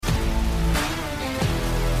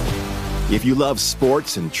If you love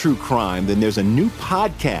sports and true crime, then there's a new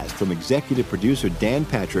podcast from executive producer Dan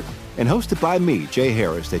Patrick and hosted by me, Jay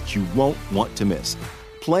Harris, that you won't want to miss.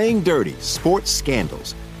 Playing Dirty: Sports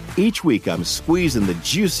Scandals. Each week, I'm squeezing the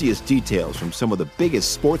juiciest details from some of the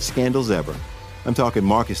biggest sports scandals ever. I'm talking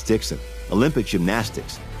Marcus Dixon, Olympic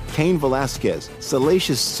gymnastics, Cain Velasquez,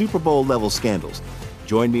 salacious Super Bowl-level scandals.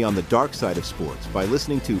 Join me on the dark side of sports by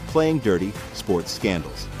listening to Playing Dirty: Sports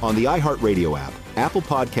Scandals on the iHeartRadio app, Apple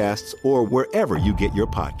Podcasts, or wherever you get your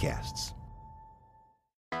podcasts.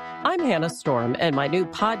 I'm Hannah Storm, and my new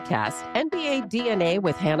podcast, NBA DNA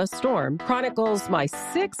with Hannah Storm, chronicles my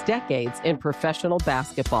 6 decades in professional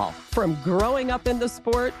basketball. From growing up in the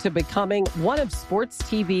sport to becoming one of sports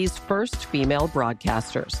TV's first female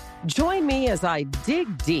broadcasters. Join me as I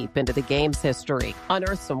dig deep into the game's history,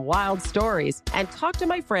 unearth some wild stories, and talk to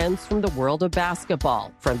my friends from the world of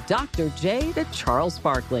basketball, from Dr. J to Charles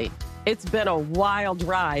Barkley. It's been a wild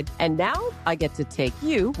ride, and now I get to take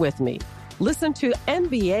you with me. Listen to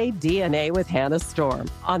NBA DNA with Hannah Storm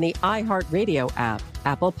on the iHeartRadio app,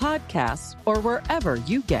 Apple Podcasts, or wherever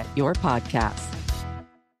you get your podcasts.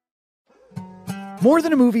 More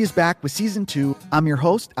Than a Movie is back with Season 2. I'm your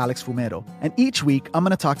host, Alex Fumero, and each week I'm going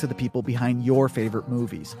to talk to the people behind your favorite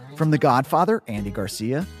movies. From The Godfather, Andy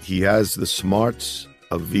Garcia. He has the smarts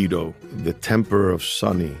of Vito, the temper of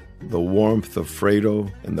Sonny, the warmth of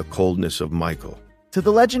Fredo, and the coldness of Michael. To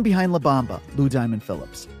the legend behind La Bamba, Lou Diamond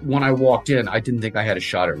Phillips. When I walked in, I didn't think I had a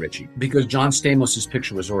shot at Richie because John Stamos'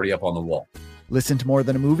 picture was already up on the wall. Listen to More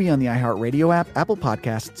Than a Movie on the iHeartRadio app, Apple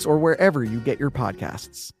Podcasts, or wherever you get your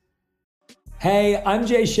podcasts. Hey, I'm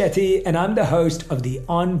Jay Shetty, and I'm the host of the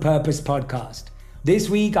On Purpose podcast. This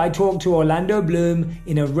week, I talked to Orlando Bloom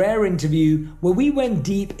in a rare interview where we went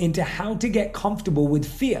deep into how to get comfortable with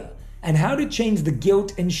fear and how to change the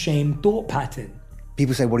guilt and shame thought pattern.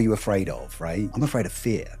 People say, what are you afraid of, right? I'm afraid of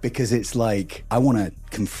fear because it's like I want to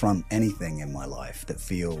confront anything in my life that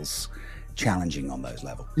feels challenging on those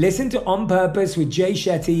levels. Listen to On Purpose with Jay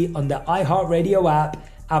Shetty on the iHeartRadio app,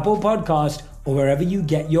 Apple Podcast, or wherever you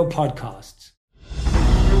get your podcasts.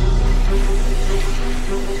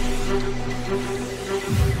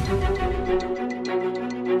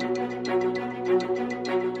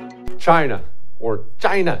 China, or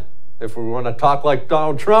China, if we want to talk like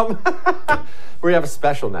Donald Trump. We have a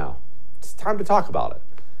special now. It's time to talk about it.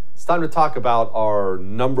 It's time to talk about our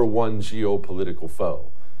number one geopolitical foe.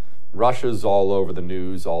 Russia's all over the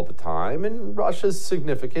news all the time, and Russia's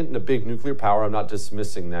significant and a big nuclear power. I'm not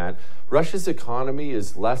dismissing that. Russia's economy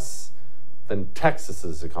is less than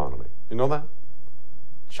Texas's economy. You know that?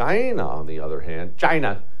 China, on the other hand,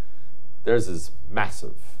 theirs is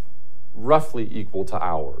massive, roughly equal to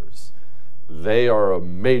ours. They are a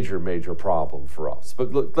major, major problem for us.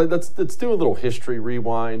 But look, let's do a little history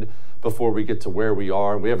rewind before we get to where we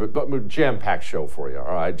are. We have a jam-packed show for you,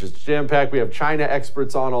 all right? Just jam-packed. We have China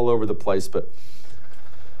experts on all over the place, but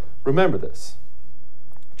remember this.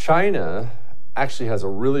 China actually has a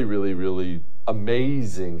really, really, really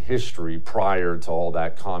amazing history prior to all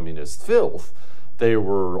that communist filth. There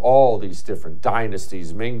were all these different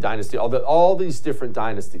dynasties, Ming Dynasty, all these different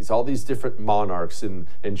dynasties, all these different monarchs in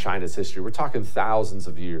China's history. We're talking thousands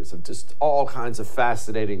of years of just all kinds of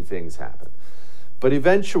fascinating things happen. But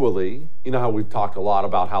eventually, you know how we've talked a lot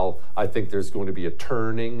about how I think there's going to be a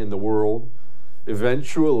turning in the world?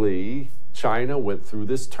 Eventually, China went through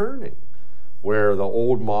this turning where the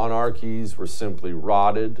old monarchies were simply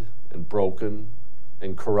rotted and broken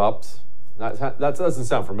and corrupt. That doesn't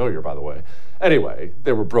sound familiar, by the way. Anyway,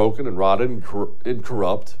 they were broken and rotted and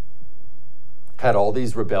corrupt, had all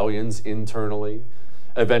these rebellions internally,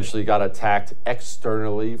 eventually got attacked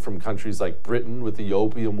externally from countries like Britain with the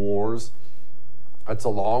Opium Wars. That's a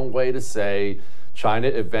long way to say China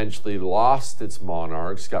eventually lost its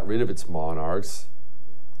monarchs, got rid of its monarchs.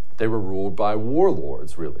 They were ruled by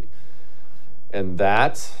warlords, really. And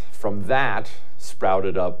from that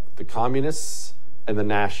sprouted up the communists and the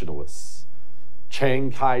nationalists.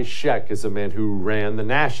 Chiang Kai-shek is a man who ran the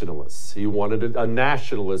nationalists. He wanted a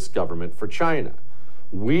nationalist government for China.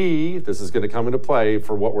 This is going to come into play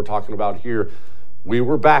for what we're talking about here, we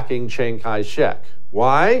were backing Chiang Kai-shek.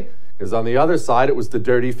 Why? Because on the other side, it was the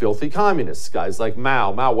dirty, filthy communists, guys like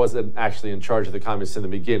Mao. Mao wasn't actually in charge of the communists in the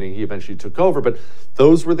beginning. He eventually took over, but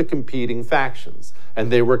those were the competing factions,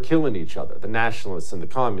 and they were killing each other, the nationalists and the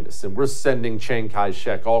communists, and we're sending Chiang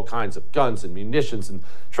Kai-shek all kinds of guns and munitions and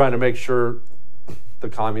trying to make sure the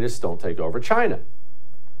communists don't take over China.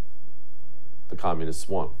 The communists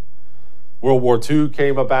won. World War II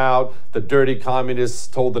came about. The dirty communists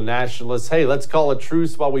told the nationalists, hey, let's call a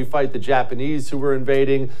truce while we fight the Japanese who were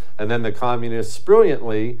invading. And then the communists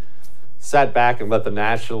brilliantly sat back and let the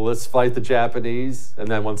nationalists fight the Japanese. And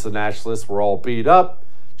then once the nationalists were all beat up,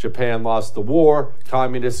 Japan lost the war,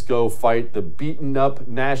 communists go fight the beaten up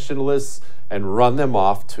nationalists and run them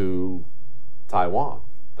off to Taiwan.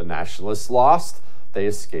 The nationalists lost, they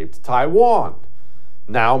escaped Taiwan.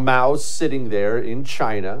 Now Mao's sitting there in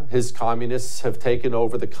China. His communists have taken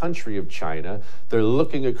over the country of China. They're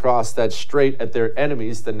looking across that strait at their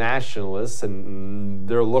enemies, the nationalists, and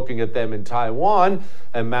they're looking at them in Taiwan.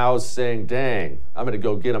 And Mao's saying, dang, I'm going to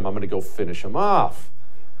go get them. I'm going to go finish them off.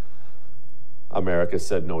 America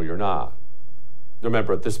said, no, you're not.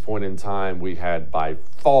 Remember, at this point in time, we had by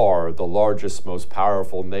far the largest, most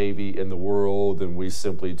powerful navy in the world, and we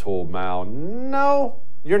simply told Mao, no,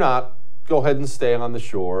 you're not. Go ahead and stay on the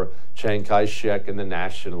shore. Chiang Kai-shek and the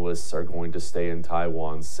nationalists are going to stay in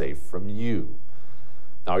Taiwan safe from you.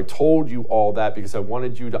 Now, I told you all that because I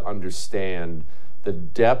wanted you to understand the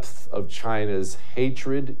depth of China's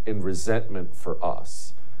hatred and resentment for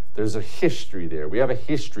us. There's a history there. We have a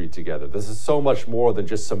history together. This is so much more than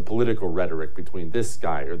just some political rhetoric between this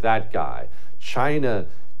guy or that guy. China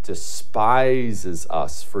despises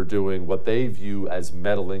us for doing what they view as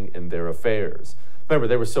meddling in their affairs. Remember,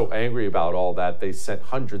 they were so angry about all that, they sent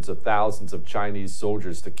hundreds of thousands of Chinese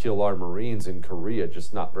soldiers to kill our Marines in Korea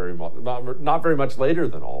just not very much later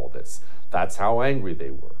than all this. That's how angry they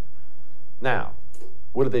were. Now,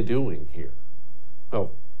 what are they doing here?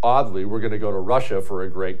 Well, oddly, we're going to go to Russia for a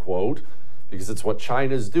great quote because it's what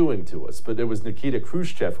China's doing to us. But it was Nikita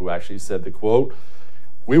Khrushchev who actually said the quote,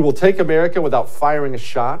 "We will take America without firing a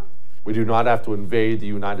shot. We do not have to invade the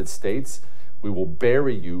United States. We will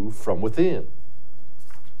bury you from within."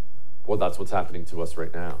 Well, that's what's happening to us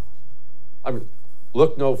right now. I mean,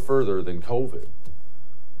 look no further than COVID.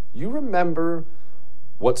 You remember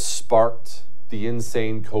what sparked the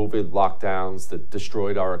insane COVID lockdowns that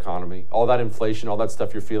destroyed our economy? All that inflation, all that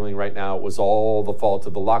stuff you're feeling right now, it was all the fault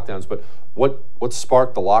of the lockdowns. But what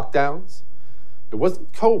sparked the lockdowns? It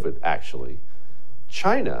wasn't COVID, actually.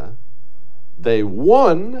 China, they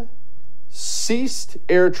ceased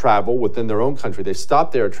air travel within their own country. They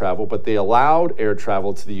stopped air travel, but they allowed air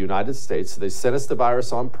travel to the United States. So they sent us the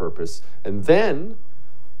virus on purpose. And then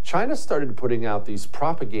China started putting out these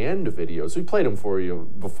propaganda videos. We played them for you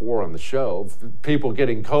before on the show. People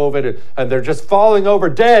getting COVID and they're just falling over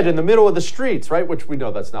dead in the middle of the streets, right? Which we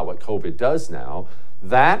know that's not what COVID does now.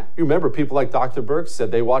 That, you remember people like Dr. Birx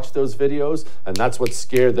said they watched those videos and that's what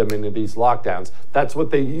scared them into these lockdowns. That's what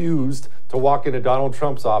they used to walk into Donald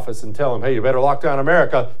Trump's office and tell him, hey, you better lock down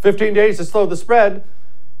America. 15 days to slow the spread.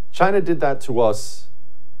 China did that to us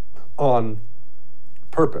on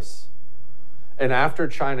purpose. And after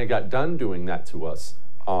China got done doing that to us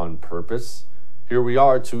on purpose, here we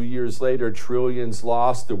are 2 years later, trillions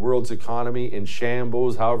lost, the world's economy in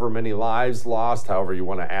shambles, however many lives lost, however you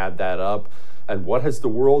want to add that up. And what has the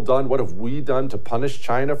world done? What have we done to punish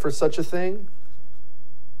China for such a thing?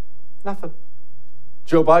 Nothing.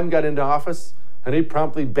 Joe Biden got into office and he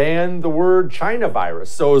promptly banned the word China virus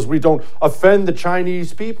so as we don't offend the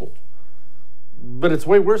Chinese people. But it's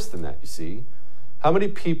way worse than that, you see. How many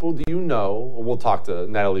people do you know, we'll talk to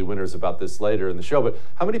Natalie Winters about this later in the show, but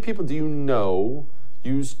how many people do you know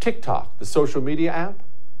use TikTok, the social media app?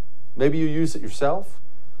 Maybe you use it yourself.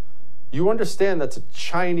 You understand that's a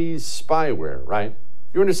Chinese spyware, right?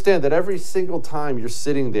 You understand that every single time you're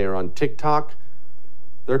sitting there on TikTok,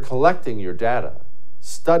 they're collecting your data,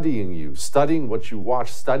 studying you, studying what you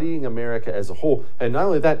watch, studying America as a whole. And not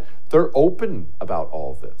only that, they're open about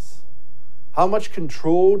all this. How much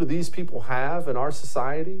control do these people have in our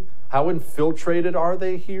society? How infiltrated are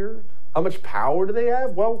they here? How much power do they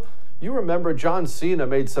have? Well, you remember John Cena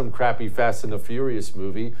made some crappy Fast and the Furious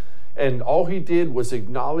movie, and all he did was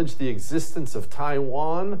acknowledge the existence of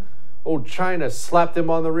Taiwan. Old China slapped him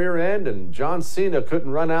on the rear end, and John Cena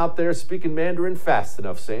couldn't run out there speaking Mandarin fast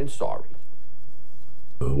enough saying sorry.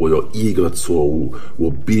 我有一个错误，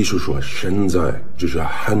我必须说，现在就是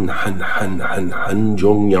很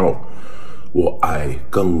重要。我爱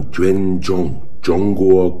更尊重中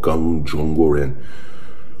国，更中国人。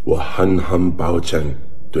我很抱歉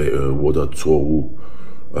对我的错误，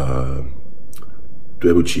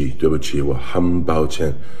对不起，我很抱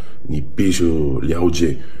歉。你必须了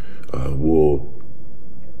解，我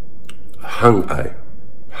很爱、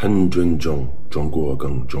很尊重中国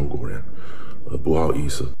跟中国人，不好意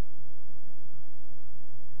思。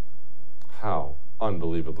How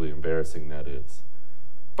unbelievably embarrassing that is.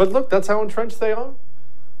 But look, that's how entrenched they are.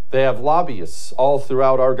 They have lobbyists all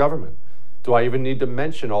throughout our government. Do I even need to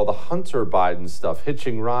mention all the Hunter Biden stuff,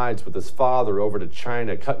 hitching rides with his father over to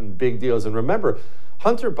China, cutting big deals? And remember,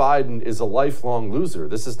 Hunter Biden is a lifelong loser.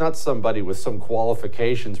 This is not somebody with some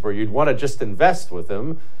qualifications where you'd want to just invest with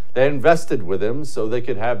him. They invested with him so they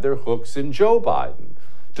could have their hooks in Joe Biden.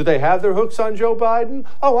 Do they have their hooks on Joe Biden?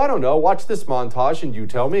 Oh, I don't know. Watch this montage and you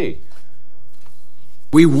tell me.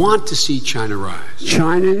 We want to see China rise.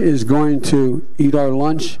 China is going to eat our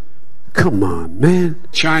lunch? Come on, man.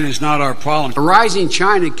 China is not our problem. A rising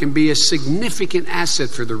China can be a significant asset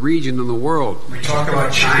for the region and the world. We talk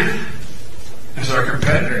about China as our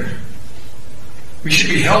competitor. We should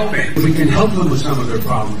be helping. We can help them with some of their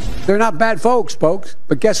problems. They're not bad folks,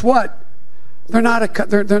 but guess what? They're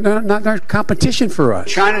not competition for us.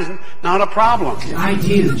 China's not a problem. The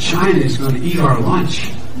idea that China is going to eat our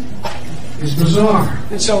lunch is bizarre.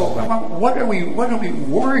 And so, what are we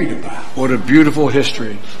worried about? What a beautiful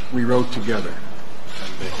history we wrote together.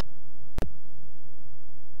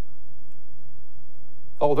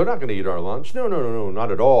 Oh, they're not going to eat our lunch. No,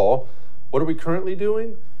 not at all. What are we currently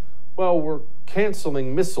doing? Well, we're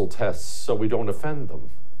canceling missile tests so we don't offend them.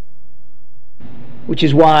 Which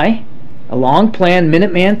is why a long-planned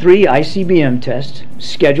Minuteman III ICBM test,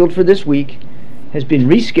 scheduled for this week, has been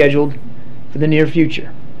rescheduled for the near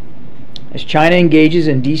future. As China engages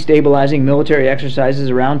in destabilizing military exercises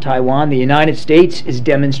around Taiwan, the United States is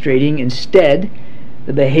demonstrating instead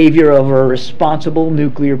the behavior of a responsible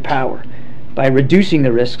nuclear power by reducing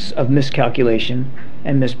the risks of miscalculation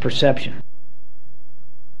and misperception.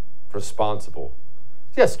 Responsible.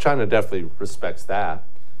 Yes, China definitely respects that.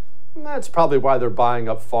 And that's probably why they're buying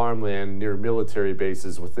up farmland near military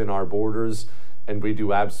bases within our borders, and we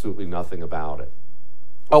do absolutely nothing about it.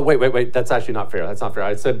 Oh, wait. That's actually not fair. That's not fair.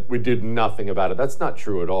 I said we did nothing about it. That's not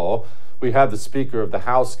true at all. We have the Speaker of the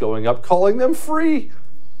House going up, calling them free.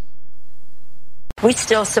 We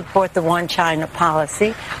still support the one China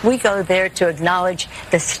policy. We go there to acknowledge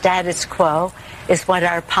the status quo is what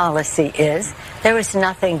our policy is. There was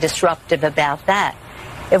nothing disruptive about that.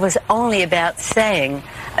 It was only about saying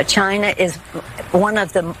China is one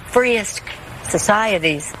of the freest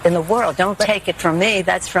societies in the world. Don't take it from me.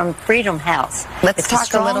 That's from Freedom House. Let's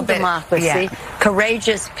talk a little bit. Democracy,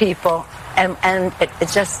 courageous people, and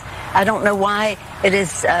it's just, I don't know why it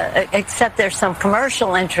is, except there's some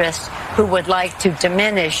commercial interests who would like to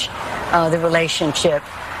diminish the relationship.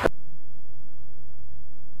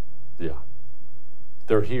 Yeah.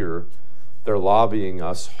 They're here. They're lobbying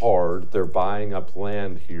us hard. They're buying up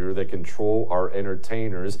land here. They control our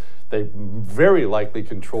entertainers. They very likely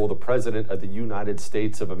control the President of the United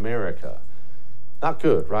States of America. Not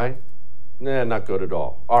good, right? Nah, not good at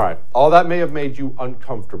all. All right. All that may have made you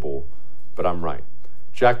uncomfortable, but I'm right.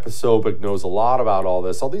 Jack Posobiec knows a lot about all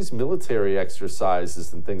this, all these military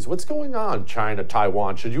exercises and things. What's going on, China,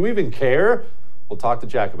 Taiwan? Should you even care? We'll talk to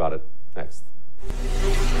Jack about it next.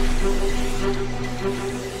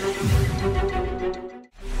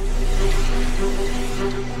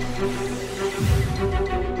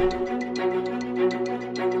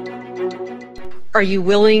 Are you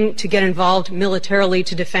willing to get involved militarily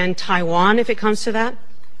to defend Taiwan if it comes to that?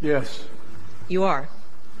 Yes. You are.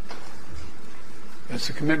 That's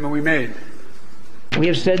the commitment we made. We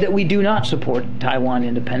have said that we do not support Taiwan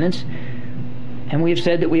independence, and we have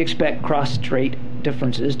said that we expect cross-strait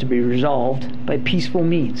differences to be resolved by peaceful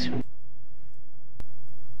means.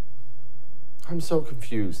 I'm so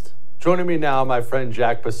confused. Joining me now, my friend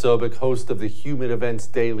Jack Posobiec, host of the Human Events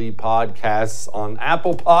Daily podcasts on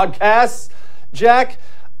Apple Podcasts. Jack,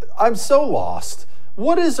 I'm so lost.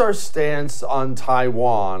 What is our stance on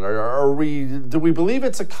Taiwan? Do we believe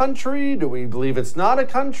it's a country? Do we believe it's not a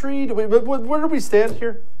country? Where do we stand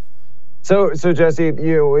here? So Jesse,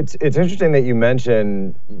 it's interesting that you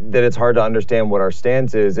mention that it's hard to understand what our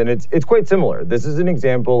stance is, and it's quite similar. This is an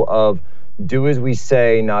example of do as we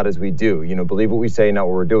say, not as we do. Believe what we say, not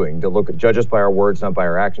what we're doing. To judge us by our words, not by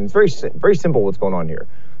our actions. Very simple what's going on here.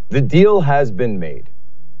 The deal has been made.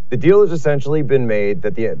 The deal has essentially been made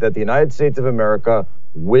that the United States of America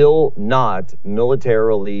will not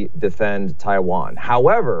militarily defend Taiwan.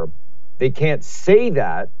 However, they can't say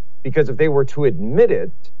that because if they were to admit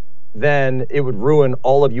it, then it would ruin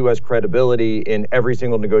all of U.S. credibility in every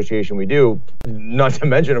single negotiation we do, not to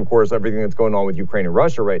mention, of course, everything that's going on with Ukraine and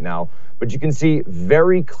Russia right now. But you can see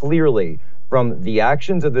very clearly from the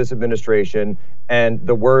actions of this administration and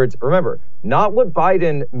the words, remember, not what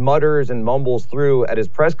Biden mutters and mumbles through at his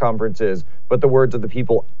press conferences, but the words of the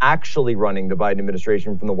people actually running the Biden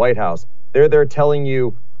administration from the White House. They're telling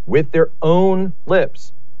you with their own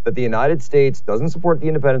lips that the United States doesn't support the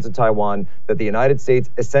independence of Taiwan, that the United States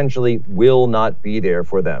essentially will not be there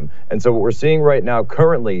for them. And so what we're seeing right now,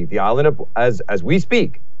 currently, the island of, as we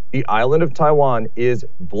speak, the island of Taiwan is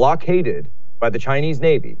blockaded by the Chinese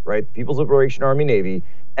Navy, right? People's Liberation Army Navy,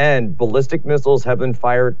 and ballistic missiles have been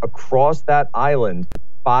fired across that island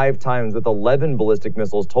 5 times, with 11 ballistic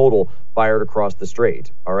missiles total fired across the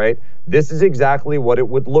strait, all right? This is exactly what it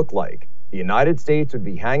would look like. The United States would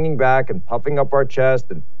be hanging back and puffing up our chest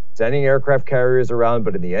and sending aircraft carriers around,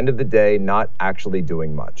 but at the end of the day, not actually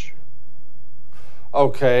doing much.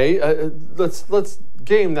 Okay, let's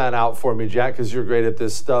game that out for me, Jack, because you're great at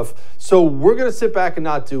this stuff. So we're going to sit back and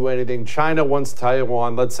not do anything. China wants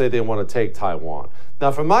Taiwan. Let's say they want to take Taiwan.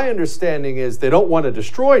 Now, from my understanding is they don't want to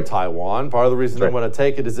destroy Taiwan. Part of the reason they want to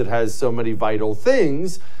take it is it has so many vital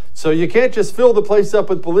things. So you can't just fill the place up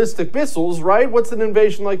with ballistic missiles, right? What's an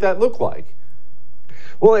invasion like that look like?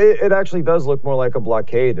 Well, it actually does look more like a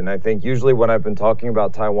blockade. And I think usually when I've been talking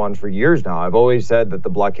about Taiwan for years now, I've always said that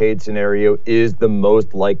the blockade scenario is the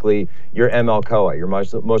most likely, your MLCOA, your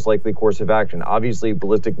most likely course of action. Obviously,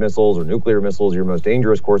 ballistic missiles or nuclear missiles, your most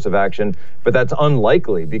dangerous course of action. But that's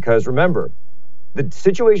unlikely because remember, the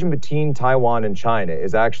situation between Taiwan and China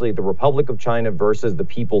is actually the Republic of China versus the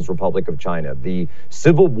People's Republic of China. The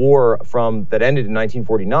civil war that ended in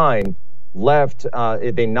 1949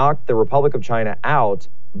 they knocked the Republic of China out,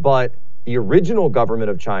 but the original government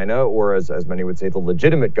of China, or as many would say, the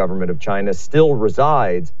legitimate government of China, still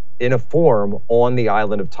resides in a form on the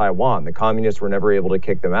island of Taiwan. The communists were never able to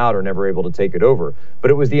kick them out or never able to take it over.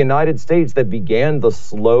 But it was the United States that began the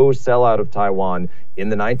slow sellout of Taiwan in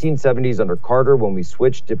the 1970s under Carter when we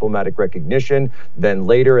switched diplomatic recognition. Then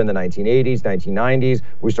later in the 1980s, 1990s,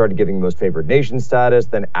 we started giving most favored nation status.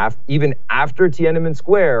 Then even after Tiananmen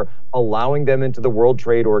Square, allowing them into the World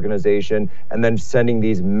Trade Organization and then sending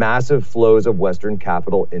these massive flows of Western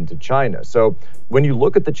capital into China. So when you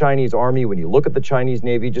look at the Chinese army, when you look at the Chinese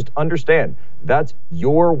Navy, just understand that's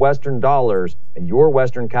your Western dollars and your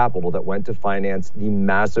Western capital that went to finance the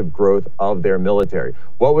massive growth of their military.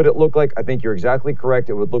 What would it look like? I think you're exactly correct.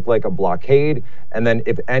 It would look like a blockade. And then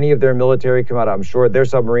if any of their military come out, I'm sure their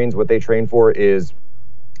submarines, what they train for is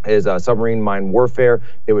submarine mine warfare.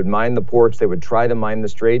 They would mine the ports. They would try to mine the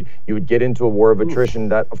strait. You would get into a war of attrition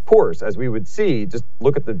that, of course, as we would see, just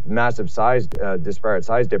look at the massive size, disparate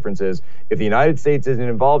size differences. If the United States isn't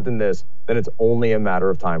involved in this, then it's only a matter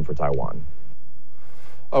of time for Taiwan.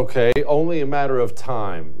 Okay, only a matter of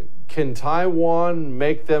time. Can Taiwan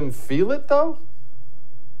make them feel it, though?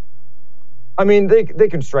 I mean, they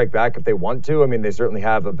can strike back if they want to. I mean, they certainly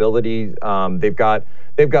have ability. They've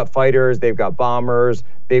got fighters, they've got bombers,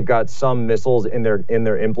 they've got some missiles in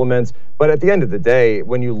their implements. But at the end of the day,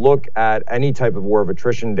 when you look at any type of war of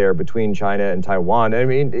attrition there between China and Taiwan, I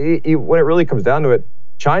mean, when it really comes down to it,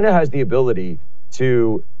 China has the ability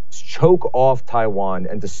to choke off Taiwan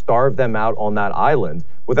and to starve them out on that island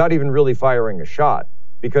without even really firing a shot.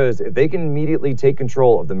 Because if they can immediately take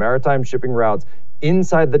control of the maritime shipping routes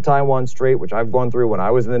inside the Taiwan Strait, which I've gone through when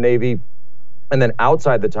I was in the Navy, and then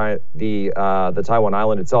outside the Taiwan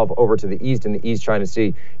Island itself over to the east in the East China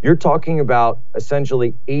Sea, you're talking about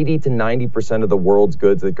essentially 80 to 90% of the world's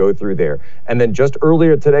goods that go through there. And then just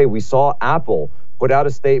earlier today, we saw Apple put out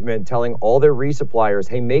a statement telling all their resuppliers,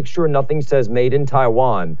 hey, make sure nothing says made in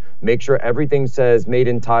Taiwan. Make sure everything says made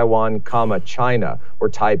in Taiwan, China, or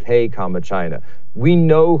Taipei, China. We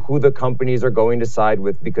know who the companies are going to side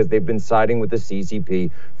with because they've been siding with the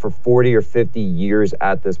CCP for 40 or 50 years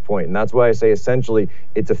at this point. And that's why I say essentially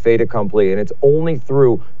it's a fait accompli. And it's only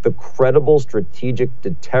through the credible strategic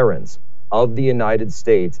deterrence of the United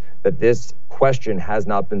States that this question has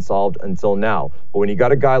not been solved until now. But when you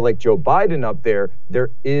got a guy like Joe Biden up there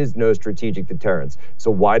is no strategic deterrence. So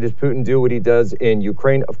why does Putin do what he does in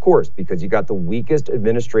Ukraine? Of course, because you got the weakest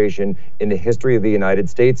administration in the history of the United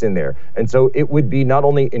States in there. And so it would be not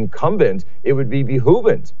only incumbent, it would be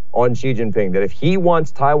behoovent on Xi Jinping that if he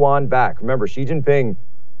wants Taiwan back, remember, Xi Jinping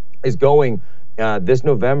is going this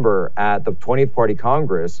November at the 20th Party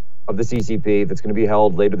Congress of the CCP that's going to be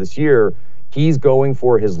held later this year. He's going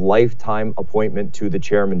for his lifetime appointment to the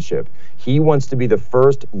chairmanship. He wants to be the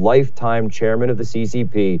first lifetime chairman of the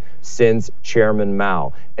CCP since Chairman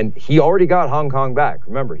Mao. And he already got Hong Kong back.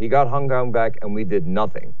 Remember, he got Hong Kong back and we did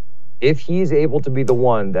nothing. If he's able to be the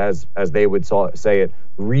one, as they would say it,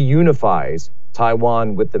 reunifies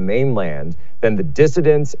Taiwan with the mainland, then the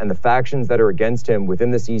dissidents and the factions that are against him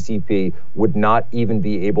within the CCP would not even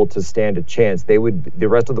be able to stand a chance. The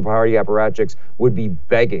rest of the party apparatchiks would be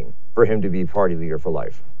begging for him to be party leader for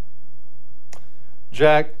life.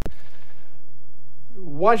 Jack,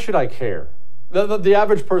 why should I care? The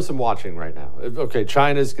average person watching right now, okay,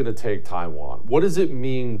 China's going to take Taiwan. What does it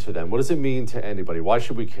mean to them? What does it mean to anybody? Why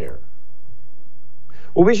should we care?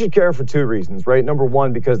 Well, we should care for two reasons, right? Number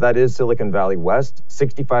one, because that is Silicon Valley West.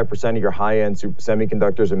 65% of your high-end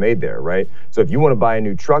semiconductors are made there, right? So if you want to buy a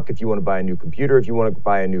new truck, if you want to buy a new computer, if you want to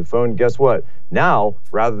buy a new phone, guess what? Now,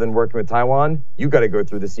 rather than working with Taiwan, you got to go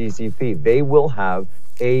through the CCP. They will have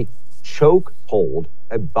a chokehold,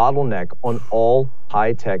 a bottleneck on all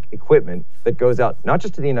high-tech equipment that goes out, not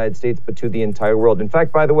just to the United States, but to the entire world. In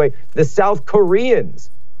fact, by the way, the South Koreans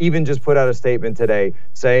even just put out a statement today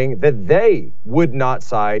saying that they would not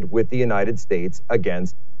side with the United States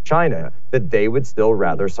against China, that they would still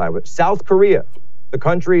rather side with South Korea. The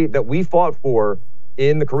country that we fought for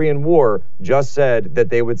in the Korean War just said that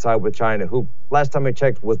they would side with China, who last time I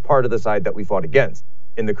checked was part of the side that we fought against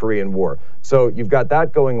in the Korean War. So you've got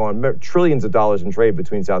that going on, trillions of dollars in trade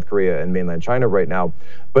between South Korea and mainland China right now.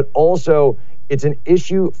 But also, it's an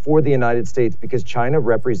issue for the United States because China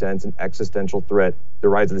represents an existential threat, the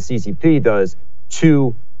rise of the CCP does,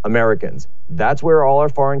 to Americans. That's where all our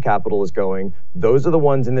foreign capital is going. Those are the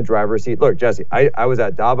ones in the driver's seat. Look, Jesse, I was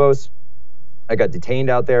at Davos. I got detained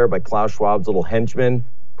out there by Klaus Schwab's little henchman,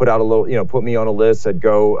 put me on a list, said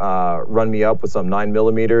go run me up with some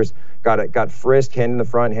 9mm. Got frisked, hand in the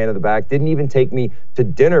front, hand in the back. Didn't even take me to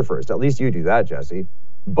dinner first. At least you do that, Jesse.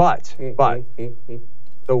 But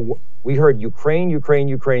so we heard Ukraine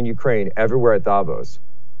everywhere at Davos.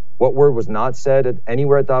 What word was not said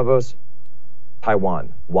anywhere at Davos?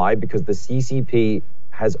 Taiwan. Why? Because the CCP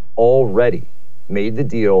has already made the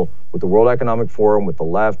deal with the World Economic Forum, with the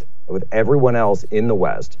left, with everyone else in the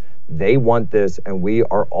West. They want this, and we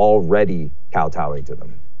are already kowtowing to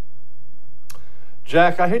them.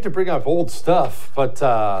 Jack, I hate to bring up old stuff, but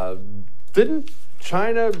didn't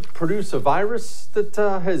China produce a virus that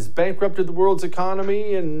has bankrupted the world's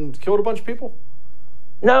economy and killed a bunch of people?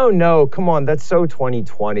 No, come on. That's so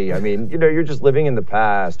 2020. I mean, you're just living in the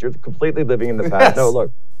past. You're completely living in the past. Yes. No,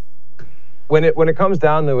 look, when it comes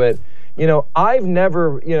down to it, I've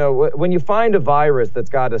never, when you find a virus that's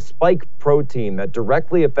got a spike protein that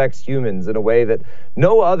directly affects humans in a way that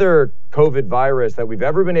no other COVID virus that we've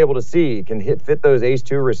ever been able to see can fit those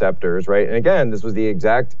ACE2 receptors, right? And again, this was the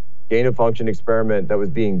exact gain of function experiment that was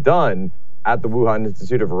being done at the Wuhan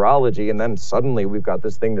Institute of Virology, and then suddenly we've got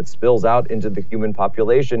this thing that spills out into the human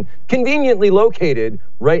population, conveniently located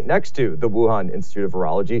right next to the Wuhan Institute of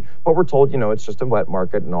Virology. But we're told, it's just a wet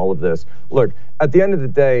market and all of this. Look, at the end of the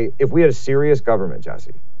day, if we had a serious government,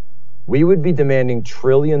 Jesse, we would be demanding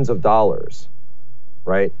trillions of dollars,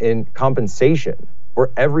 right, in compensation for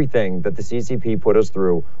everything that the CCP put us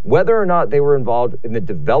through. Whether or not they were involved in the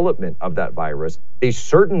development of that virus, they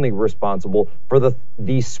certainly were responsible for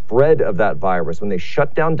the spread of that virus when they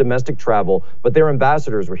shut down domestic travel, but their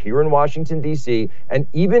ambassadors were here in Washington, D.C., and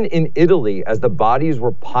even in Italy, as the bodies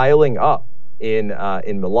were piling up in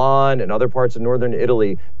Milan and other parts of northern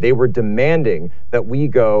Italy, they were demanding that we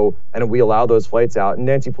go and we allow those flights out. And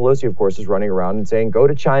Nancy Pelosi, of course, is running around and saying, go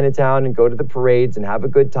to Chinatown and go to the parades and have a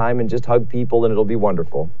good time and just hug people and it'll be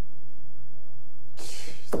wonderful.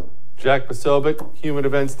 Jack Posobiec, Human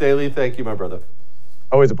Events Daily. Thank you, my brother.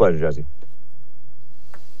 Always a pleasure, Jesse.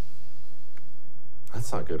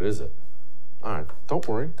 That's not good, is it? All right, don't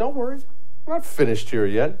worry. We're not finished here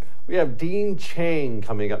yet. We have Dean Chang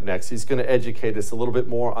coming up next. He's going to educate us a little bit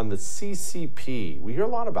more on the CCP. We hear a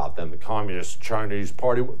lot about them, the Communist Chinese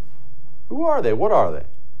Party. Who are they? What are they?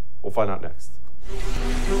 We'll find out next.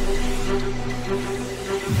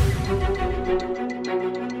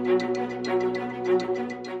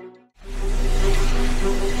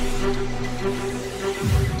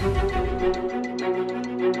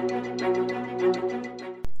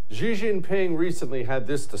 Xi Jinping recently had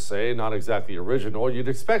this to say, not exactly original. You'd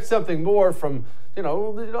expect something more from,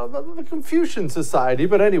 the Confucian Society.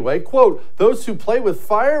 But anyway, quote, those who play with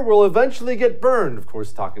fire will eventually get burned. Of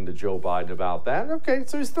course, talking to Joe Biden about that. Okay,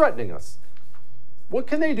 so he's threatening us. What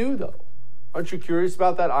can they do, though? Aren't you curious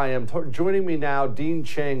about that? I am. Joining me now, Dean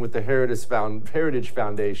Chang with the Heritage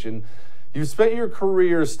Foundation. You've spent your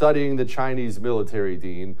career studying the Chinese military,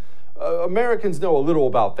 Dean. Americans know a little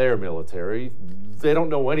about their military. They don't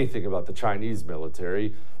know anything about the Chinese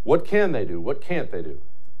military. What can they do? What can't they do?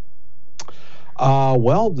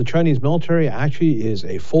 Well, the Chinese military actually is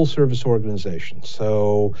a full-service organization.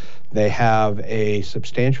 So they have a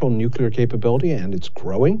substantial nuclear capability, and it's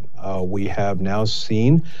growing. We have now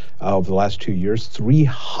seen, over the last 2 years,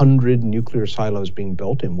 300 nuclear silos being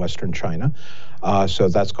built in Western China. So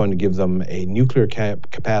that's going to give them a nuclear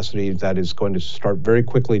capacity that is going to start very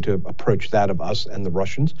quickly to approach that of us and the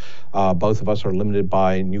Russians. Both of us are limited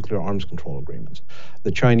by nuclear arms control agreements. The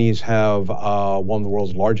Chinese have one of the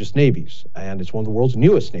world's largest navies, and it's one of the world's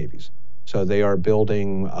newest navies. So they are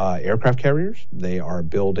building aircraft carriers. They are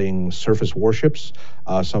building surface warships,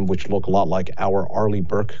 some of which look a lot like our Arleigh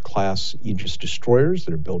Burke-class Aegis destroyers.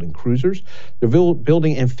 They're building cruisers. They're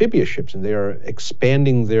building amphibious ships, and they are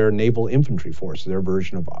expanding their naval infantry force, their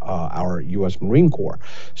version of our U.S. Marine Corps.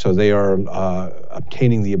 So they are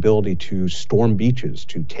obtaining the ability to storm beaches,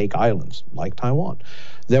 to take islands like Taiwan.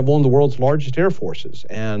 They have one of the world's largest air forces,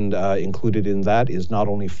 and included in that is not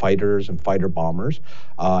only fighters and fighter bombers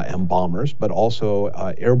and bombers, but also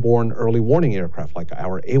airborne early warning aircraft like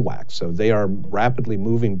our AWACS. So they are rapidly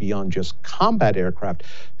moving beyond just combat aircraft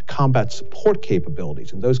to combat support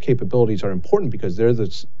capabilities. And those capabilities are important because they're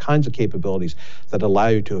the kinds of capabilities that allow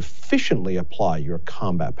you to efficiently apply your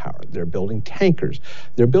combat power. They're building tankers.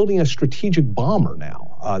 They're building a strategic bomber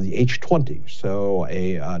now, the H-20. So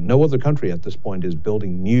no other country at this point is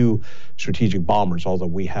building new strategic bombers, although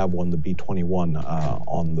we have one, the B-21,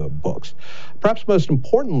 on the books. Perhaps most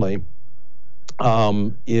importantly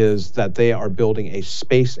is that they are building a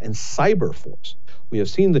space and cyber force. We have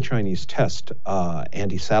seen the Chinese test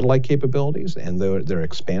anti-satellite capabilities, and they're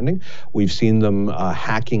expanding. We've seen them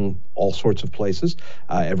hacking all sorts of places,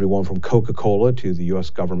 everyone from Coca-Cola to the U.S.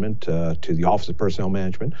 government to the Office of Personnel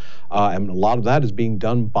Management. And a lot of that is being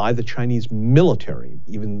done by the Chinese military,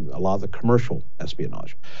 even a lot of the commercial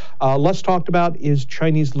espionage. Less talked about is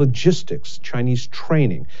Chinese logistics, Chinese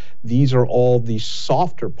training. These are all the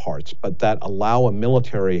softer parts, but that allow a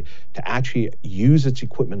military to actually use its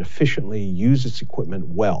equipment efficiently, use its equipment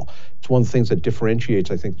well. It's one of the things that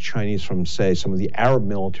differentiates, I think, the Chinese from, say, some of the Arab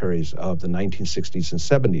militaries of the 1960s and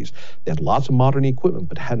 70s. They had lots of modern equipment,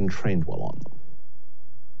 but hadn't trained well on them.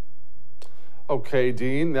 Okay,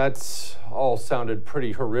 Dean, that's all sounded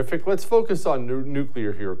pretty horrific. Let's focus on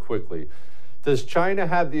nuclear here quickly. Does China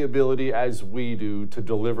have the ability, as we do, to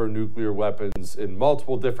deliver nuclear weapons in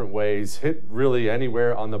multiple different ways, hit really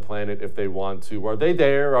anywhere on the planet if they want to? Are they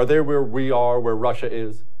there? Are they where we are, where Russia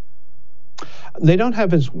is? They don't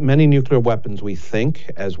have as many nuclear weapons, we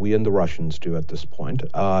think, as we and the Russians do at this point.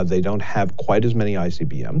 They don't have quite as many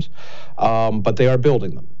ICBMs, but they are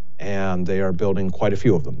building them. And they are building quite a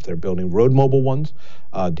few of them. They're building road mobile ones,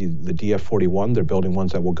 the DF-41. They're building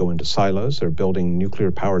ones that will go into silos. They're building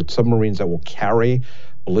nuclear-powered submarines that will carry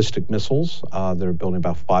ballistic missiles. They're building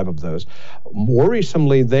about 5 of those.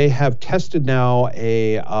 Worrisomely, they have tested now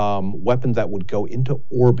a weapon that would go into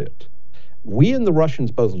orbit. We and the Russians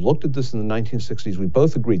both looked at this in the 1960s. We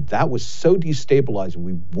both agreed that was so destabilizing,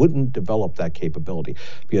 we wouldn't develop that capability.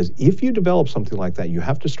 Because if you develop something like that, you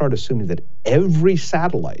have to start assuming that every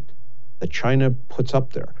satellite that China puts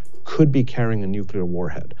up there could be carrying a nuclear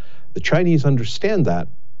warhead. The Chinese understand that.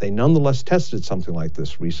 They nonetheless tested something like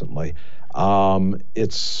this recently.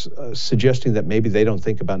 It's suggesting that maybe they don't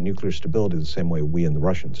think about nuclear stability the same way we and the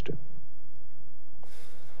Russians do.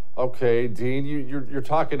 Okay, Dean, you're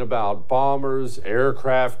talking about bombers,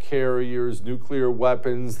 aircraft carriers, nuclear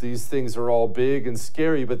weapons. These things are all big and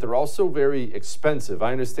scary, but they're also very expensive.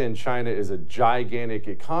 I understand China is a gigantic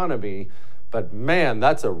economy, but man,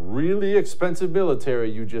 that's a really expensive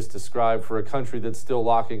military you just described for a country that's still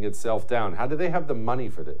locking itself down. How do they have the money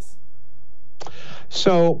for this?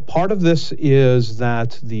 So part of this is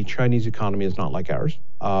that the Chinese economy is not like ours.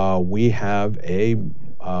 We have a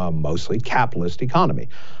mostly capitalist economy.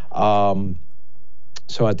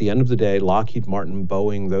 So at the end of the day, Lockheed Martin,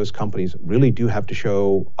 Boeing, those companies really do have to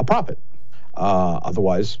show a profit.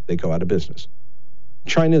 Otherwise, they go out of business.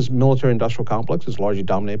 China's military-industrial complex is largely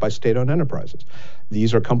dominated by state-owned enterprises.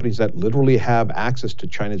 These are companies that literally have access to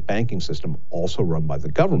China's banking system, also run by the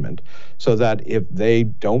government, so that if they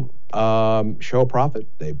don't show a profit,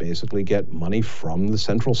 they basically get money from the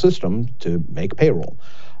central system to make payroll.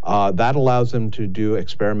 That allows them to do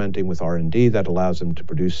experimenting with R&D. That allows them to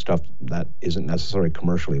produce stuff that isn't necessarily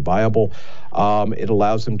commercially viable. It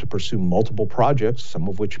allows them to pursue multiple projects, some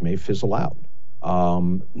of which may fizzle out.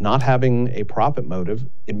 Not having a profit motive,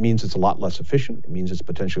 it means it's a lot less efficient. It means it's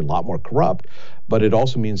potentially a lot more corrupt. But it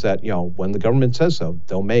also means that, you know, when the government says so,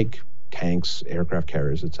 they'll make tanks, aircraft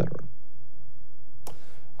carriers, et cetera.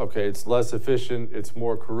 Okay, it's less efficient, it's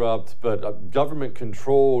more corrupt, but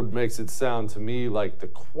government-controlled makes it sound to me like the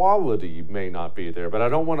quality may not be there, but I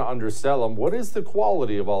don't want to undersell them. What is the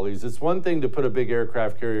quality of all these? It's one thing to put a big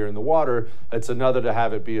aircraft carrier in the water, it's another to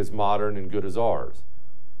have it be as modern and good as ours.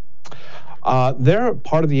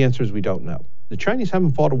 Part of the answer is we don't know. The Chinese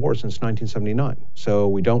haven't fought a war since 1979, so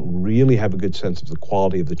we don't really have a good sense of the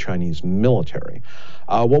quality of the Chinese military.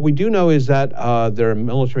 What we do know is that their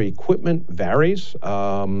military equipment varies.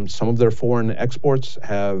 Some of their foreign exports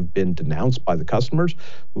have been denounced by the customers,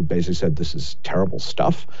 who basically said this is terrible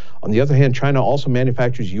stuff. On the other hand, China also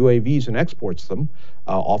manufactures UAVs and exports them,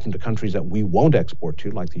 often to countries that we won't export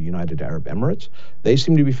to, like the United Arab Emirates. They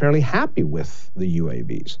seem to be fairly happy with the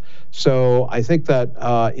UAVs. So I think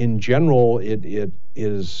that in general,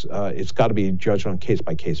 it's got to be judged on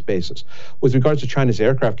case-by-case basis. With regards to China's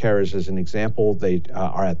aircraft carriers, as an example, they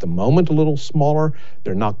are at the moment a little smaller.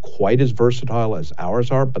 They're not quite as versatile as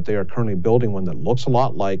ours are, but they are currently building one that looks a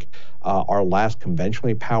lot like our last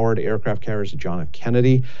conventionally powered aircraft carriers, the John F.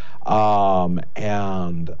 Kennedy, and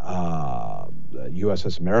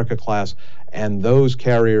USS America class. And those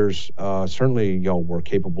carriers certainly were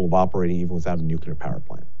capable of operating even without a nuclear power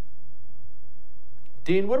plant.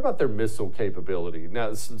 Dean, what about their missile capability?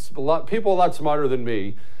 Now, people a lot smarter than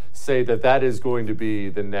me say that that is going to be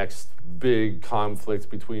the next big conflict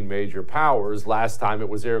between major powers. Last time it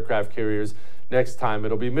was aircraft carriers. Next time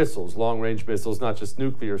it'll be missiles, long-range missiles, not just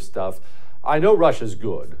nuclear stuff. I know Russia's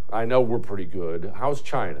good. I know we're pretty good. How's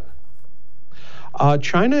China?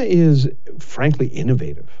 China is, frankly,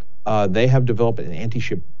 innovative. They have developed an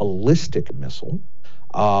anti-ship ballistic missile.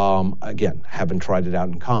 Again, haven't tried it out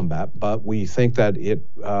in combat, but we think that it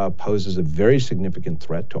poses a very significant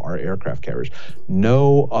threat to our aircraft carriers.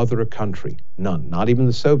 No other country, none, not even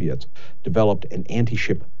the Soviets, developed an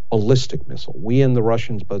anti-ship ballistic missile. We and the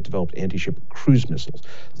Russians both developed anti-ship cruise missiles.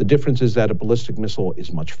 The difference is that a ballistic missile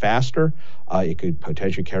is much faster. It could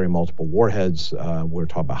potentially carry multiple warheads. We're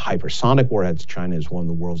talking about hypersonic warheads. China is one of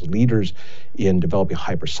the world's leaders in developing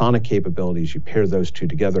hypersonic capabilities. You pair those two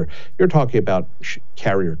together, you're talking about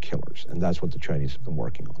carrier killers, and that's what the Chinese have been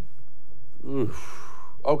working on. Oof.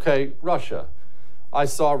 Okay, Russia. I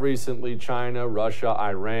saw recently China, Russia,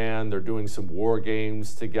 Iran, they're doing some war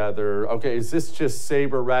games together. Okay, is this just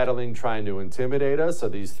saber rattling trying to intimidate us? Are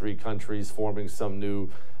these three countries forming some new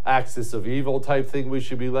axis of evil type thing we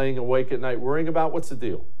should be laying awake at night worrying about? What's the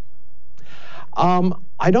deal?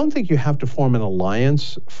 I don't think you have to form an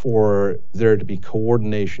alliance for there to be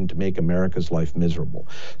coordination to make America's life miserable.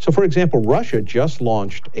 So, for example, Russia just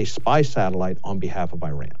launched a spy satellite on behalf of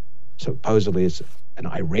Iran. Supposedly it's an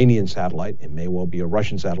Iranian satellite. It may well be a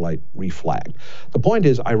Russian satellite reflagged. The point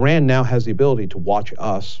is, Iran now has the ability to watch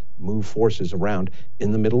us move forces around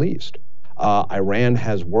in the Middle East. Iran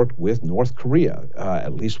has worked with North Korea,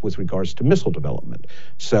 at least with regards to missile development.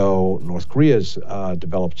 So North Korea's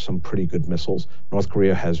developed some pretty good missiles. North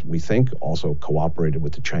Korea has, we think, also cooperated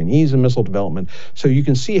with the Chinese in missile development. So you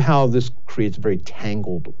can see how this creates a very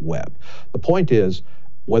tangled web. The point is,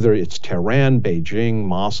 whether it's Tehran, Beijing,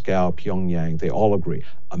 Moscow, Pyongyang, they all agree.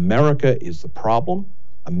 America is the problem.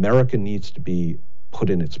 America needs to be put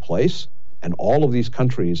in its place. And all of these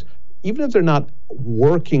countries, even if they're not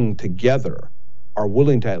working together, are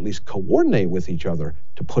willing to at least coordinate with each other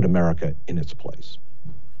to put America in its place.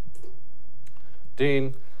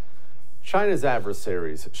 Dean, China's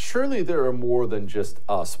adversaries, surely there are more than just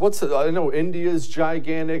us. I know India's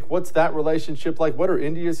gigantic. What's that relationship like? What are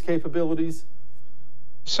India's capabilities?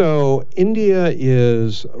 So India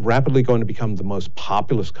is rapidly going to become the most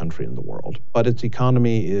populous country in the world, but its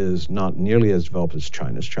economy is not nearly as developed as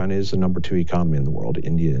China's. China is the #2 economy in the world.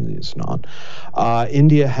 India is not.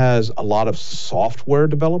 India has a lot of software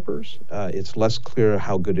developers. It's less clear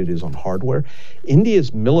how good it is on hardware.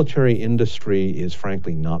 India's military industry is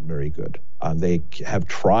frankly not very good. They have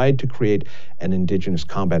tried to create an indigenous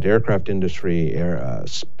combat aircraft industry,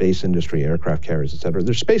 space industry, aircraft carriers, et cetera.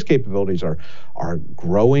 Their space capabilities are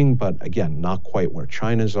growing, but again, not quite where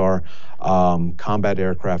China's are. Combat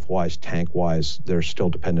aircraft-wise, tank-wise, they're still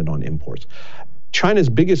dependent on imports. China's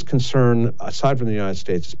biggest concern, aside from the United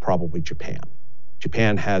States, is probably Japan.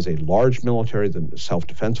 Japan has a large military, the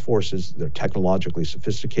self-defense forces. They're technologically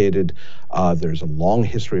sophisticated. There's a long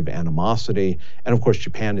history of animosity. And of course,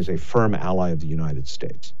 Japan is a firm ally of the United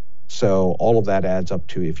States. So all of that adds up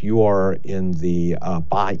to, if you are in the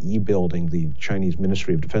Ba-yi building, the Chinese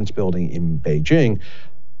Ministry of Defense building in Beijing,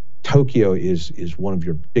 Tokyo is one of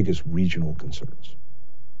your biggest regional concerns.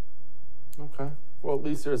 Okay. Well, at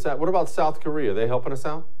least there's that. What about South Korea? Are they helping us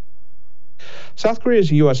out? South Korea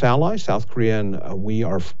is a U.S. ally. South Korea and we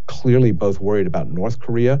are clearly both worried about North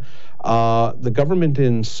Korea. The government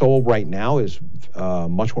in Seoul right now is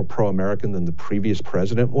much more pro-American than the previous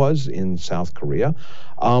president was in South Korea.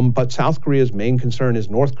 But South Korea's main concern is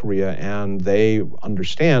North Korea, and they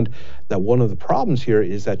understand that one of the problems here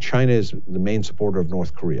is that China is the main supporter of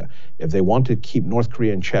North Korea. If they want to keep North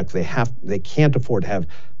Korea in check, they can't afford to have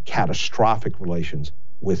catastrophic relations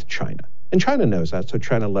with China. And China knows that, so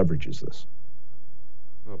China leverages this.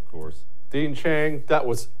 Of course. Dean Chang, that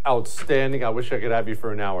was outstanding. I wish I could have you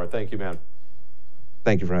for an hour. Thank you, man.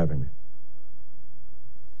 Thank you for having me.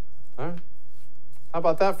 All right. How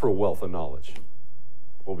about that for a wealth of knowledge?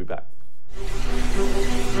 We'll be back.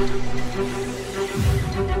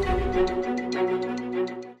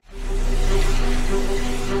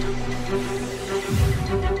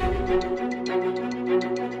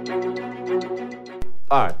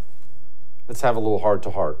 All right. Let's have a little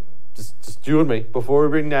heart-to-heart. Just you and me, before we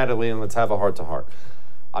bring Natalie in, let's have a heart-to-heart.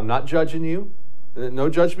 I'm not judging you. No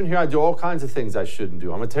judgment here. I do all kinds of things I shouldn't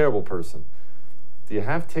do. I'm a terrible person. Do you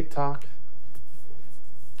have TikTok?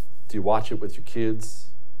 Do you watch it with your kids,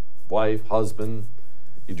 wife, husband?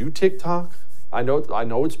 You do TikTok? I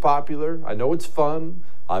know it's popular. I know it's fun.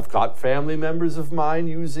 I've got family members of mine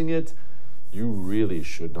using it. You really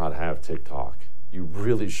should not have TikTok. You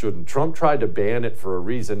really shouldn't. Trump tried to ban it for a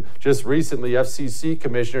reason. Just recently, FCC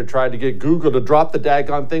commissioner tried to get Google to drop the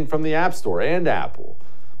daggone thing from the App Store and Apple.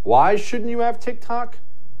 Why shouldn't you have TikTok?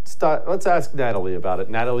 Let's ask Natalie about it.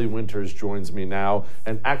 Natalie Winters joins me now,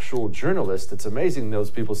 an actual journalist. It's amazing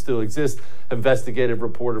those people still exist. Investigative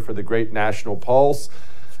reporter for the Great National Pulse.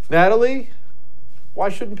 Natalie, why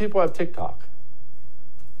shouldn't people have TikTok?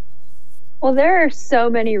 Well, there are so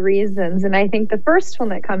many reasons, and I think the first one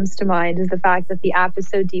that comes to mind is the fact that the app is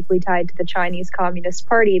so deeply tied to the Chinese Communist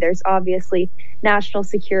Party. There's obviously national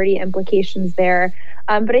security implications there.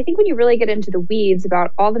 But I think when you really get into the weeds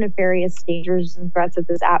about all the nefarious dangers and threats that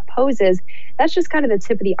this app poses, that's just kind of the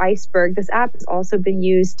tip of the iceberg. This app has also been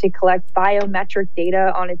used to collect biometric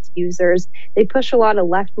data on its users. They push a lot of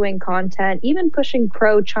left-wing content, even pushing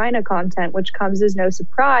pro-China content, which comes as no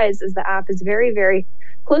surprise, as the app is very, very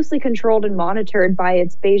closely controlled and monitored by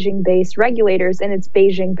its Beijing-based regulators and its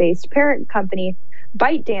Beijing-based parent company,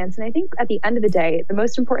 ByteDance. And I think at the end of the day, the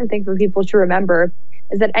most important thing for people to remember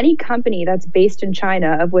is that any company that's based in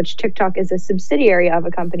China, of which TikTok is a subsidiary of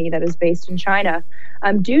a company that is based in China,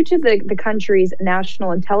 due to the country's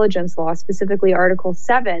national intelligence law, specifically Article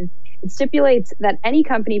 7, it stipulates that any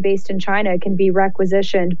company based in China can be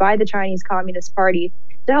requisitioned by the Chinese Communist Party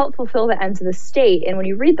to help fulfill the ends of the state. And when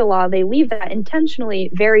you read the law, they leave that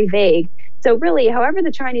intentionally very vague. So really, however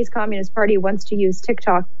the Chinese Communist Party wants to use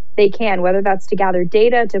TikTok, they can, whether that's to gather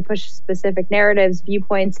data, to push specific narratives,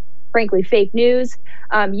 viewpoints, frankly, fake news,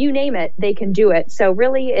 you name it, they can do it. So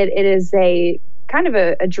really, it is a kind of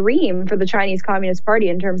a dream for the Chinese Communist Party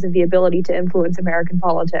in terms of the ability to influence American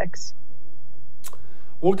politics.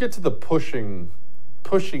 We'll get to the pushing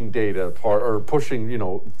data part, or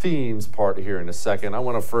pushing, themes part here in a second. I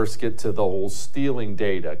want to first get to the whole stealing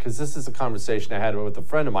data, because this is a conversation I had with a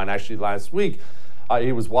friend of mine actually last week.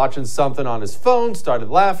 He was watching something on his phone, started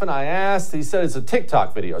laughing. I asked, he said it's a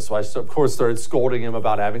TikTok video. So I, of course, started scolding him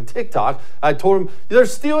about having TikTok. I told him, they're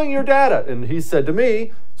stealing your data. And he said to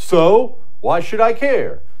me, so why should I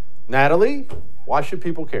care? Natalie, why should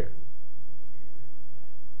people care?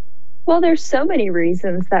 Well, there's so many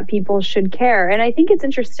reasons that people should care. And I think it's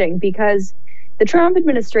interesting because the Trump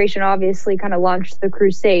administration obviously kind of launched the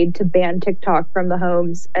crusade to ban TikTok from the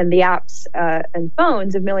homes and the apps and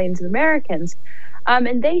phones of millions of Americans.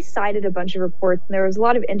 And they cited a bunch of reports, and there was a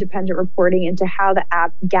lot of independent reporting into how the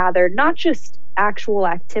app gathered not just actual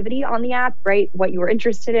activity on the app, right? What you were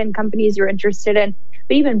interested in, companies you're interested in,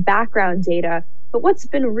 but even background data. But what's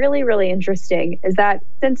been really, really interesting is that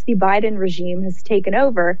since the Biden regime has taken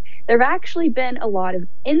over, there have actually been a lot of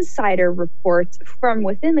insider reports from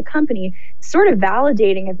within the company sort of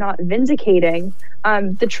validating, if not vindicating,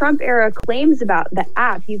 the Trump era claims about the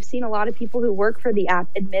app. You've seen a lot of people who work for the app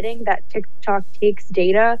admitting that TikTok takes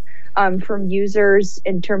data from users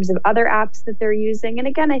in terms of other apps that they're using. And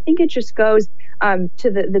again, I think it just goes to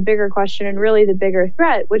the bigger question and really the bigger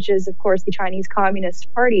threat, which is, of course, the Chinese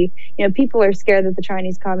Communist Party. People are scared that the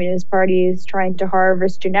Chinese Communist Party is trying to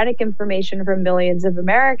harvest genetic information from millions of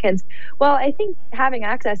Americans. Well, I think having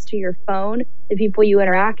access to your phone, the people you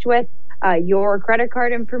interact with, your credit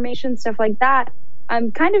card information, stuff like that,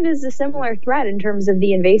 kind of is a similar threat in terms of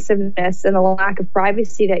the invasiveness and the lack of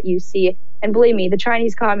privacy that you see. And believe me, the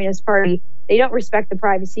Chinese Communist Party, they don't respect the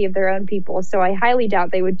privacy of their own people. So I highly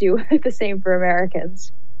doubt they would do the same for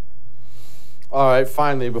Americans. All right,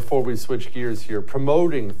 finally, before we switch gears here,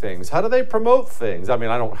 promoting things. How do they promote things? I mean,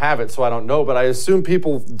 I don't have it, so I don't know, but I assume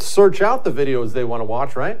people search out the videos they want to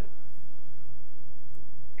watch, right?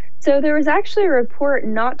 So there was actually a report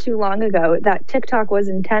not too long ago that TikTok was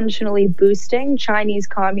intentionally boosting Chinese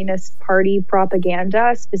Communist Party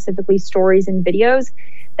propaganda, specifically stories and videos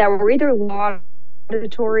that were either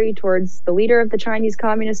laudatory towards the leader of the Chinese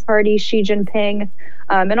Communist Party, Xi Jinping,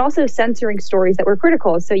 and also censoring stories that were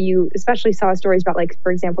critical. So you especially saw stories about, like,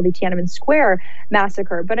 for example, the Tiananmen Square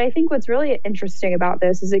massacre. But I think what's really interesting about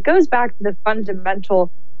this is it goes back to the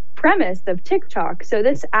fundamental premise of TikTok. So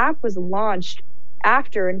this app was launched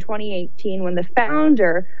after, in 2018, when the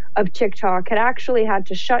founder of TikTok had actually had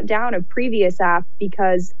to shut down a previous app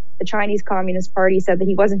because the Chinese Communist Party said that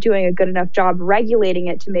he wasn't doing a good enough job regulating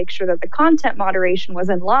it to make sure that the content moderation was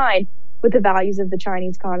in line with the values of the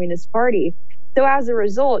Chinese Communist Party. So as a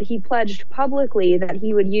result, he pledged publicly that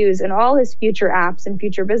he would use in all his future apps and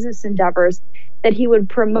future business endeavors that he would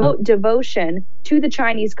promote devotion to the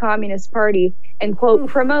Chinese Communist Party and, quote,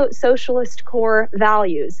 promote socialist core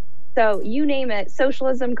values. So you name it,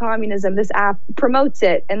 socialism, communism, this app promotes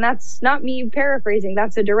it. And that's not me paraphrasing.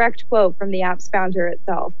 That's a direct quote from the app's founder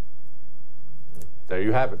itself. There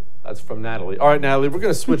you have it. That's from Natalie. All right, Natalie, we're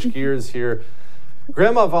going to switch gears here.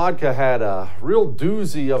 Grandma Vodka had a real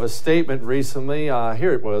doozy of a statement recently.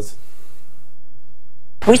 Here it was.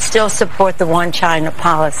 We still support the one China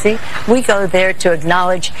policy. We go there to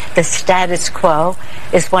acknowledge the status quo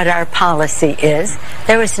is what our policy is.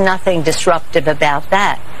 There was nothing disruptive about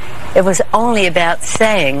that. It was only about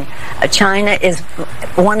saying China is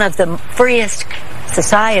one of the freest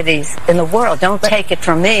societies in the world. Don't take it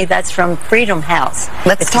from me. That's from Freedom House.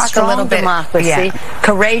 Let's it's talk a strong a little bit. democracy,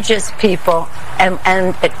 courageous people,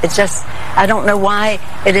 and it's just, I don't know why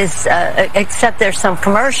it is, except there's some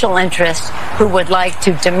commercial interests who would like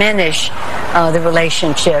to diminish the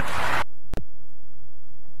relationship.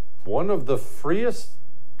 One of the freest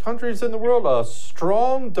countries in the world, a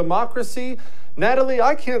strong democracy. Natalie,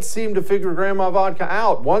 I can't seem to figure Grandma Vodka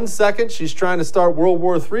out. 1 second, she's trying to start World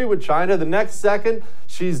War III with China. The next second,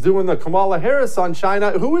 she's doing the Kamala Harris on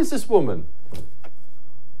China. Who is this woman?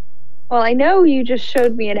 Well, I know you just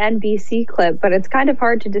showed me an NBC clip, but it's kind of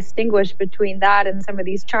hard to distinguish between that and some of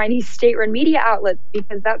these Chinese state-run media outlets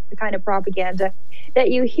because that's the kind of propaganda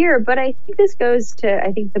that you hear. But I think this goes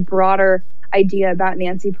to, the broader idea about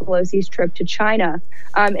Nancy Pelosi's trip to China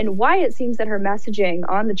and why it seems that her messaging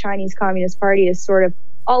on the Chinese Communist Party is sort of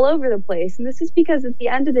all over the place. And this is because at the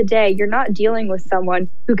end of the day, you're not dealing with someone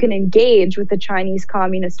who can engage with the Chinese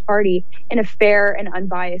Communist Party in a fair and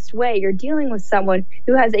unbiased way. You're dealing with someone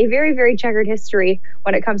who has a very, very checkered history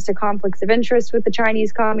when it comes to conflicts of interest with the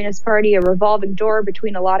Chinese Communist Party, a revolving door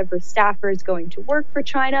between a lot of her staffers going to work for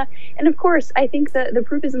China. And of course, I think the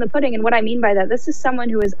proof is in the pudding. And what I mean by that, this is someone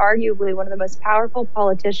who is arguably one of the most powerful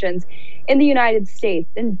politicians in the United States.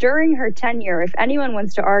 And during her tenure, if anyone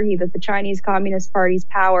wants to argue that the Chinese Communist Party's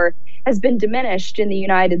power has been diminished in the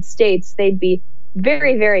United States, they'd be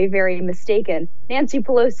very, very, very mistaken. Nancy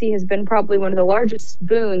Pelosi has been probably one of the largest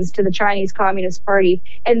boons to the Chinese Communist Party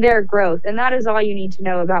and their growth. And that is all you need to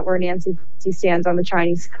know about where Nancy Pelosi stands on the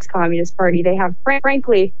Chinese Communist Party. They have,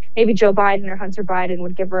 frankly, maybe Joe Biden or Hunter Biden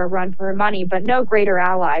would give her a run for her money, but no greater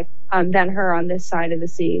ally than her on this side of the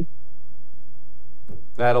sea.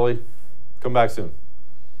 Natalie, come back soon.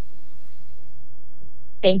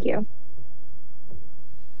 Thank you.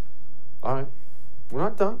 All right. We're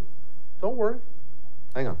not done. Don't worry.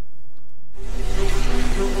 Hang on.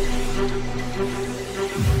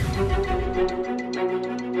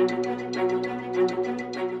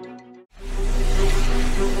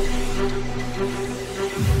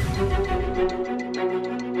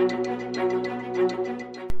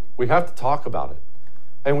 We have to talk about it.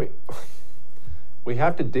 And we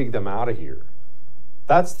have to dig them out of here.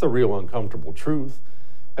 That's the real uncomfortable truth.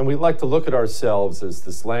 And we like to look at ourselves as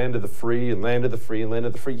this land of the free and land of the free and land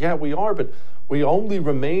of the free. Yeah, we are, but we only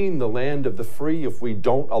remain the land of the free if we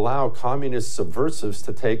don't allow communist subversives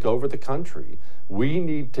to take over the country. We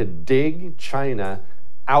need to dig China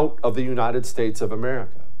out of the United States of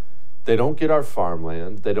America. They don't get our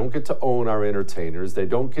farmland. They don't get to own our entertainers. They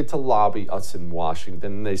don't get to lobby us in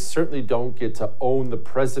Washington. And they certainly don't get to own the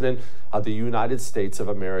president of the United States of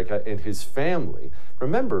America and his family.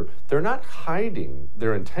 Remember, they're not hiding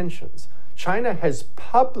their intentions. China has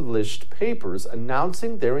published papers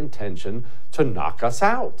announcing their intention to knock us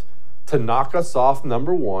out, to knock us off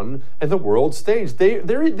 #1 in the world stage. They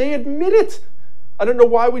admit it. I don't know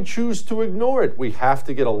why we choose to ignore it. We have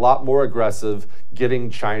to get a lot more aggressive getting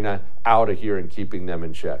China out of here and keeping them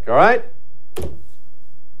in check. All right?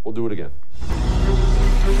 We'll do it again.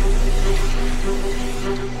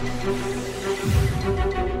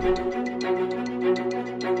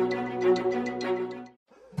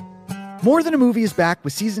 More Than a Movie is back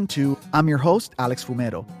with Season 2. I'm your host, Alex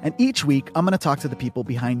Fumero, and each week I'm going to talk to the people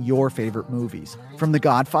behind your favorite movies. From The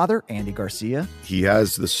Godfather, Andy Garcia. He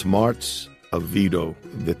has the smarts of Vito,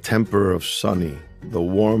 the temper of Sonny, the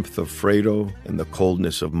warmth of Fredo, and the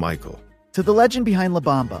coldness of Michael. To the legend behind La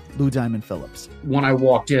Bamba, Lou Diamond Phillips. When I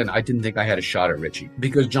walked in, I didn't think I had a shot at Richie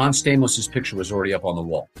because John Stamos' picture was already up on the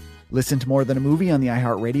wall. Listen to More Than a Movie on the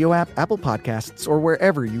iHeartRadio app, Apple Podcasts, or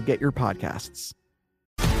wherever you get your podcasts.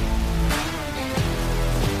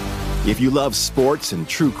 If you love sports and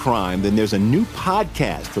true crime, then there's a new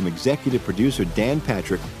podcast from executive producer Dan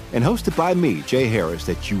Patrick and hosted by me, Jay Harris,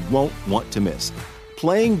 that you won't want to miss.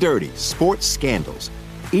 Playing Dirty: Sports Scandals.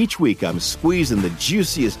 Each week, I'm squeezing the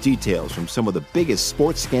juiciest details from some of the biggest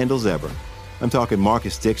sports scandals ever. I'm talking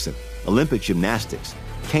Marcus Dixon, Olympic gymnastics,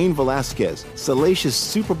 Cain Velasquez, salacious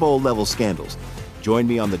Super Bowl-level scandals. Join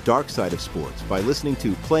me on the dark side of sports by listening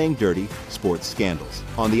to Playing Dirty: Sports Scandals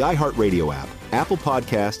on the iHeartRadio app, Apple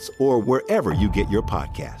Podcasts, or wherever you get your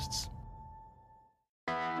podcasts.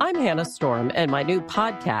 I'm Hannah Storm, and my new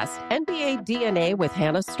podcast, NBA DNA with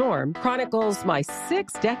Hannah Storm, chronicles my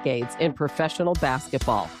 6 decades in professional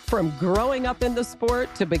basketball. From growing up in the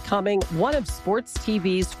sport to becoming one of sports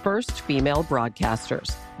TV's first female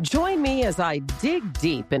broadcasters. Join me as I dig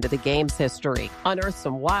deep into the game's history, unearth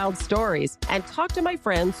some wild stories, and talk to my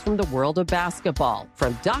friends from the world of basketball,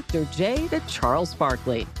 from Dr. J to Charles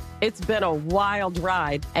Barkley. It's been a wild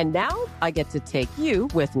ride, and now I get to take you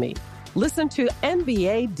with me. Listen to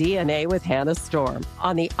NBA DNA with Hannah Storm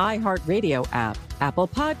on the iHeartRadio app, Apple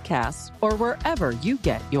Podcasts, or wherever you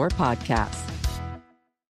get your podcasts.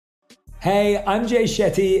 Hey, I'm Jay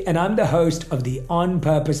Shetty, and I'm the host of the On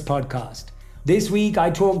Purpose podcast. This week,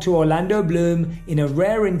 I talked to Orlando Bloom in a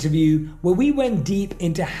rare interview where we went deep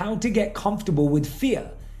into how to get comfortable with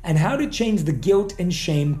fear and how to change the guilt and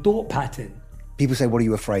shame thought pattern. People say, what are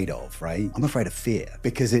you afraid of, right? I'm afraid of fear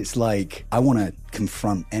because it's like I want to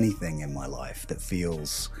confront anything in my life that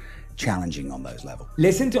feels challenging on those levels.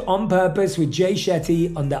 Listen to On Purpose with Jay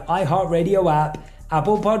Shetty on the iHeartRadio app,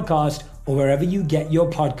 Apple Podcast, or wherever you get your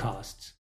podcasts.